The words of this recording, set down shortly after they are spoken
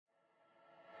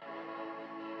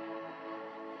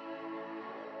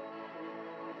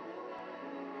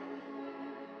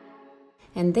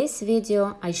In this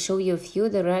video, I show you a few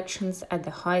directions at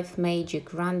the Hythe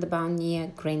Magic roundabout near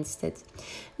Greenstead,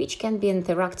 which can be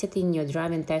interacted in your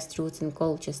driving test routes in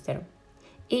Colchester.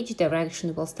 Each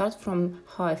direction will start from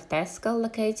Hythe Tesco,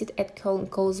 located at Colne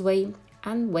causeway,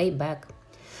 and way back.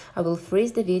 I will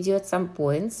freeze the video at some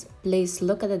points. Please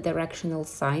look at the directional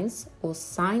signs or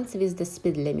signs with the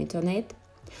speed limit on it.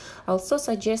 I also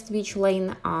suggest which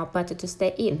lane are better to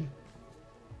stay in.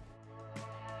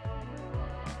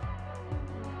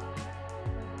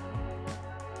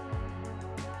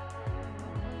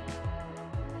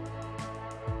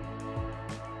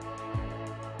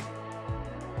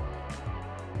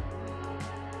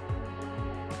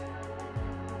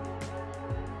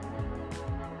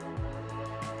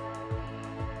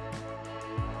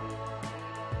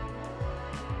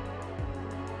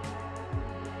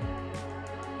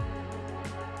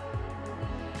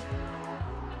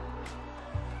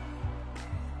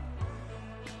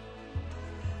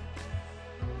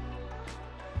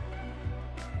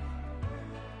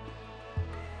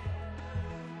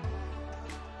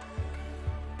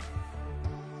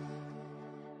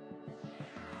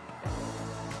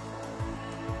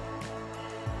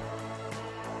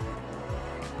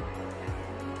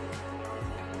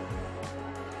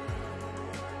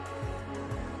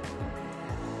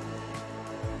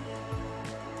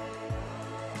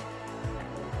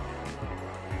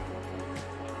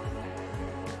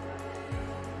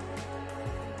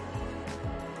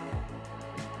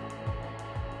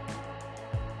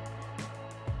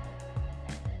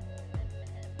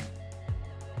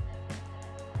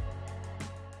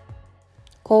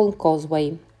 Colne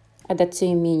causeway. At the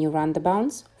 2 mini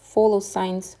roundabouts, follow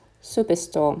signs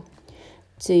Superstore.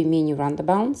 2 mini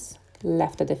roundabouts,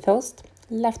 left at the first,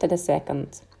 left at the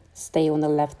second. Stay on the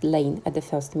left lane at the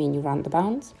first mini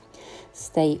roundabout.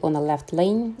 Stay on the left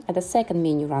lane at the second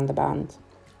mini roundabout.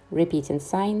 Repeating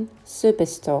sign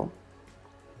Superstore.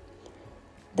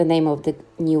 The name of the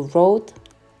new road,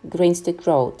 Greenstead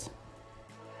Road.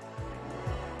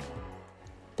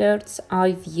 Bird's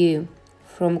eye view.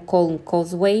 From Colne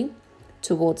causeway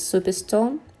towards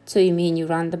Superstore, 2 mini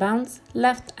roundabouts,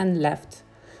 left and left.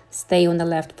 Stay on the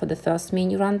left for the first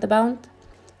mini roundabout.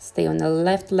 Stay on the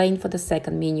left lane for the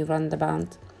second mini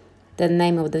roundabout. The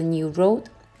name of the new road,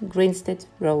 Greenstead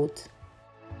Road.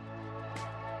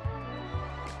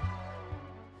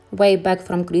 Way back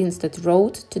from Greenstead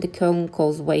Road to the Colne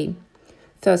causeway.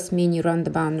 First mini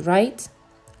roundabout right,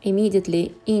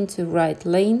 immediately into right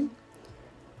lane,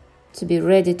 to be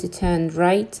ready to turn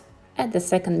right at the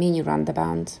second mini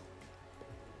roundabout.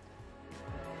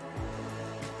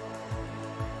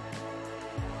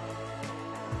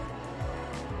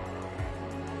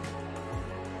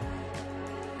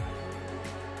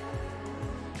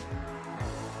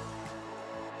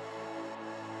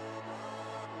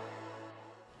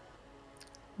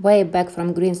 Way back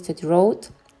from Greenstead Road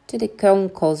to the Colne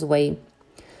causeway.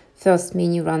 First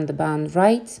mini roundabout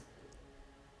right,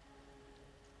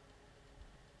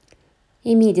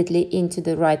 immediately into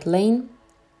the right lane,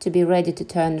 to be ready to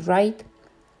turn right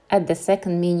at the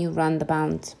second mini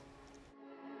roundabout.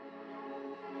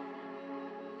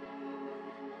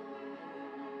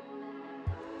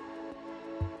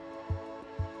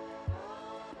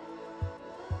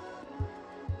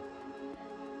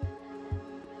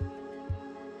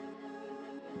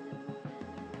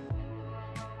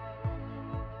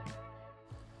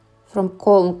 From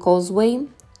Colne causeway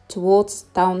towards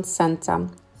town centre.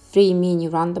 3 mini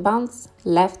roundabouts,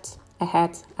 left,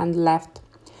 ahead and left.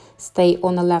 Stay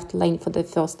on the left lane for the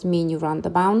first mini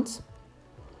roundabout.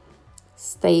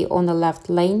 Stay on the left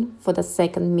lane for the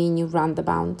second mini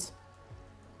roundabout.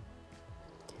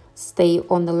 Stay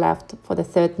on the left for the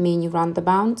third mini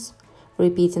roundabout.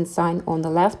 Repeating sign on the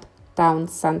left, town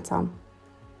centre.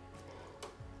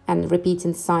 And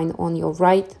repeating sign on your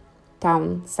right,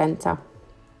 town centre.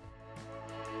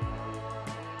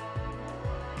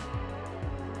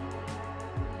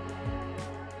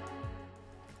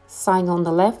 Sign on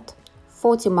the left,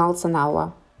 40 miles an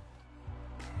hour.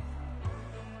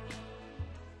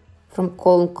 From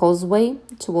Colne causeway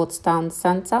towards town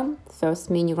centre,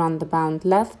 first mini roundabout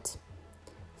left,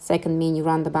 second mini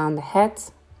roundabout ahead,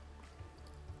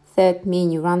 third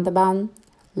mini roundabout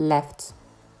left.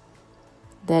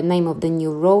 The name of the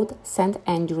new road, St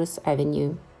Andrews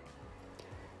Avenue.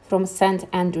 From St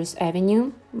Andrews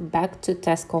Avenue back to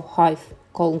Tesco Hythe,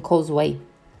 Colne causeway.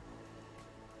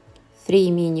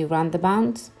 3 mini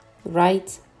roundabouts,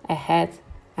 right, ahead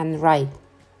and right.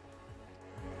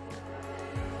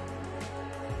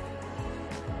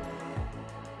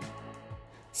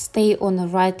 Stay on the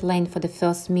right lane for the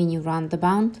first mini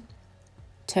roundabout,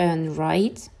 turn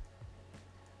right,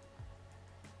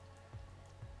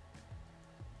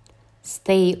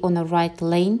 Stay on the right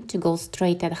lane to go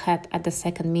straight ahead at the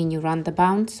second mini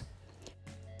roundabout.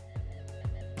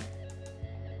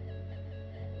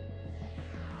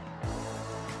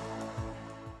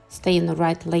 Stay on the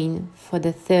right lane for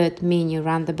the third mini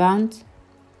roundabout.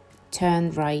 Turn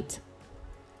right.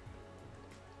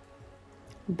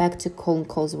 Back to Colne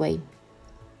Causeway.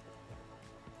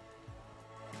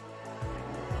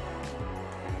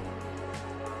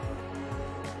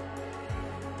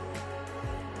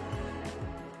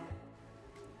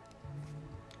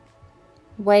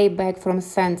 Way back from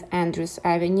St Andrews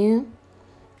Avenue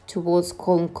towards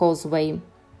Colne Causeway.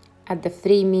 At the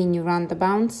 3 mini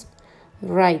roundabouts,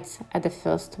 right at the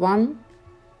first one,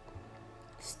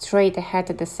 straight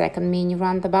ahead at the second mini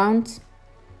roundabout,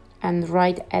 and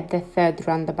right at the third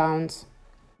roundabout.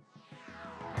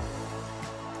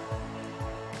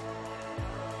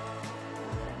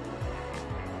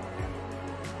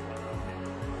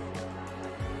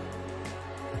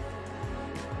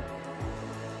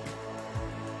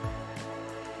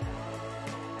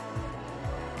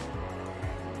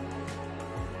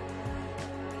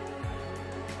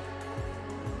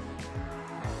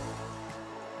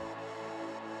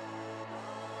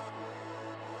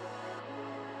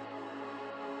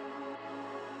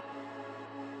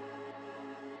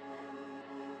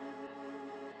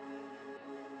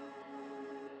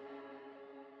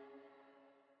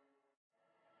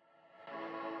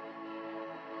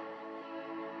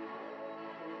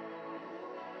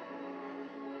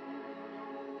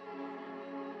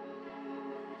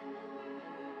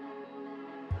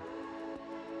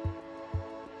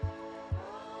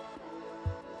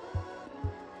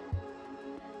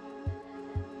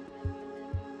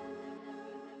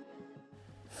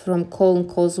 From Colne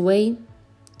Causeway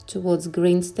towards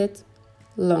Greenstead,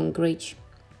 Longreach.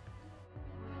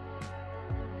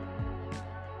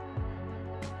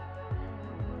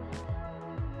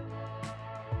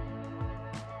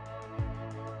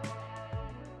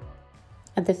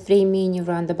 At the 3 mini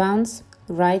roundabouts,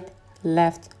 right,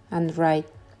 left and right.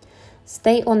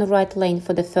 Stay on the right lane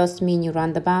for the first mini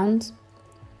roundabout,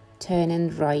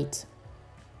 turning right.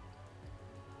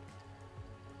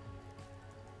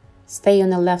 Stay on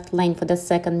the left lane for the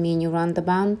second mini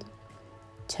roundabout,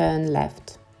 turn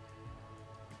left.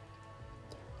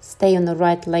 Stay on the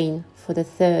right lane for the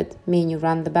third mini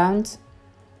roundabout.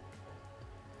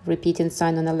 Repeating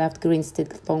sign on the left,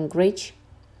 Greenstead, Longreach.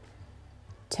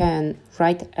 Turn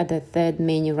right at the third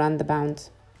mini roundabout.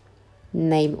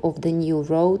 Name of the new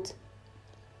road,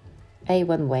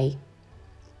 A1 Way.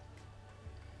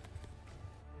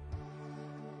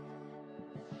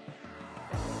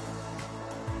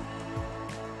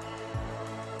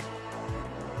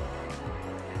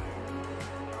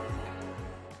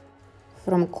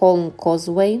 From Colne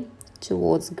Causeway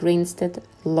towards Greenstead,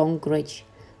 Longreach,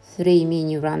 3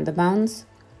 mini roundabouts,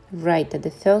 right at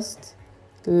the first,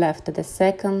 left at the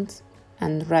second,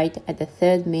 and right at the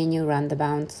third mini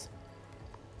roundabout.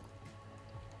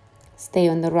 Stay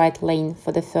on the right lane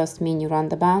for the first mini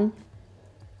roundabout,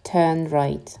 turn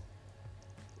right.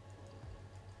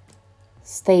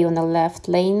 Stay on the left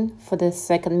lane for the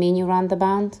second mini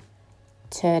roundabout,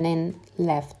 turning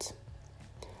left.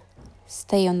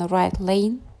 Stay on the right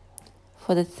lane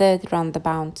for the third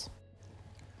roundabout,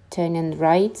 turning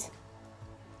right,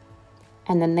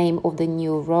 and the name of the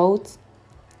new road,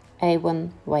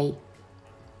 A1 Way.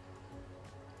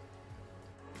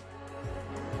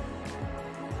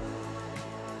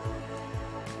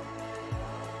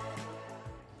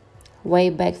 Way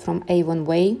back from A1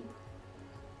 Way,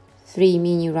 3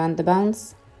 mini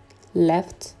roundabouts,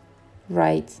 left,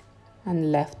 right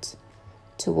and left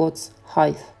towards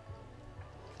Hythe.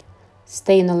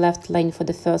 Stay in the left lane for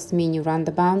the first mini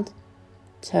roundabout,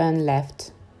 turn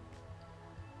left.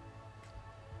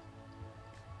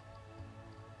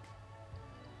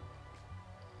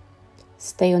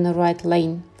 Stay on the right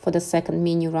lane for the second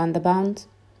mini roundabout,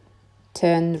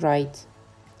 turn right.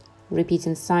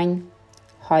 Repeating sign,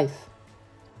 Hythe.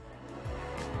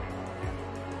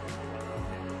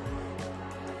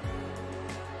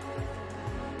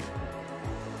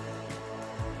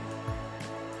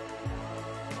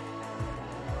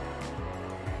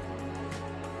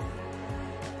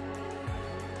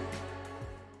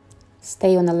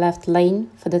 Stay on the left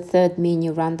lane for the third mini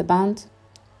roundabout,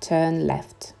 turn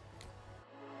left.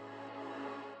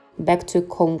 Back to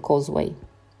Colne Causeway.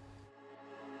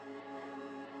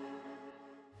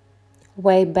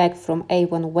 Way back from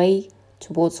A1 Way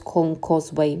towards Colne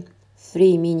Causeway,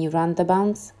 3 mini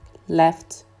roundabouts,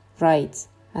 left, right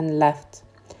and left.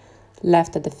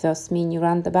 Left at the first mini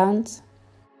roundabout,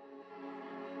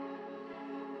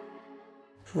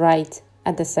 right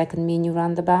at the second mini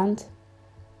roundabout,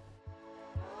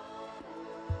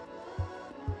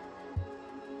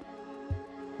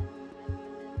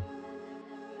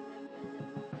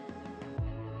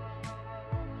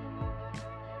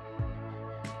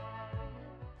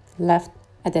 left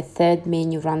at the third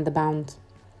menu roundabout,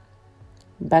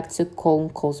 back to Colne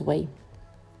Causeway.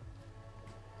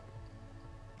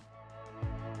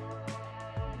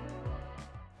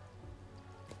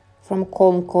 From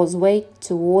Colne Causeway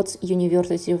towards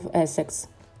University of Essex,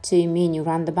 2 menu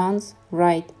roundabouts,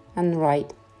 right and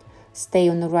right. Stay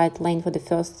on the right lane for the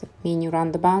first menu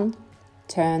roundabout,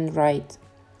 turn right.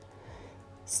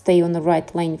 Stay on the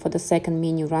right lane for the second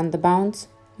menu roundabout,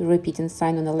 repeating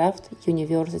sign on the left,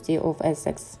 University of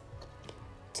Essex.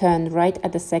 Turn right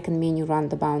at the second menu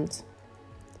roundabout.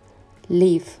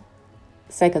 Leave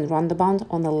second roundabout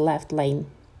on the left lane.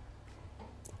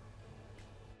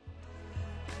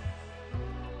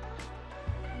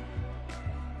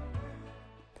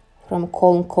 From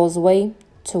Colne Causeway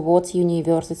towards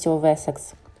University of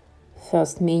Essex,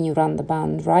 first menu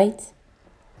roundabout right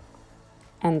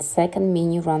and second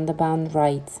menu roundabout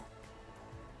right.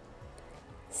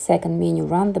 Second menu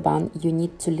roundabout you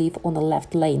need to leave on the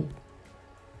left lane.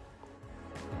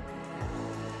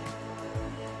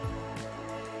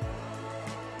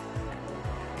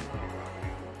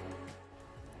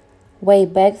 Way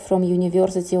back from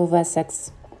University of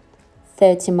Essex,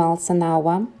 30 miles an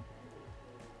hour.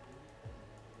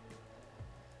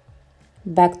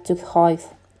 Back to Hythe,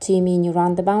 2 menu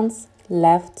roundabouts,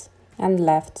 left and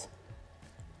left.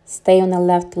 Stay on the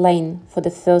left lane for the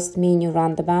first menu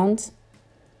roundabout.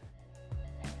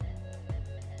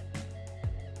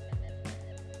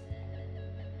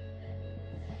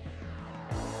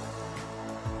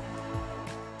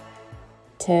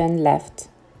 Turn left.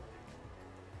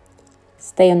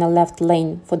 Stay on the left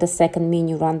lane for the second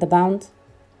menu roundabout.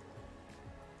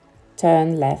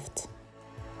 Turn left.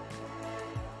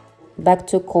 Back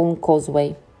to Colne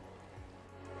Causeway.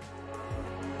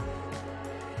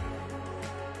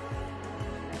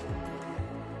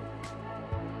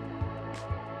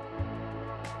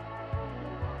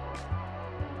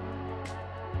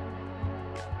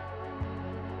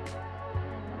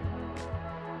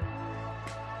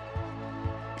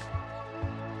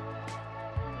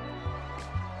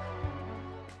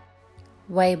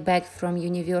 Way back from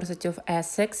University of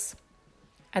Essex,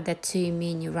 at the 2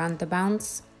 menu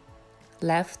roundabouts,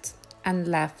 left and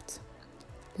left.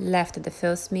 Left at the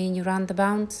first menu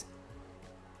roundabout,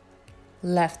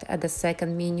 left at the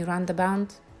second menu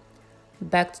roundabout,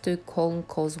 back to Colne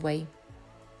Causeway.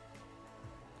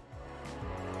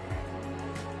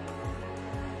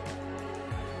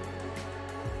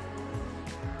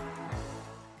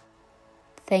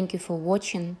 Thank you for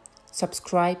watching,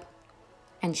 subscribe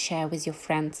and share with your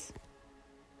friends.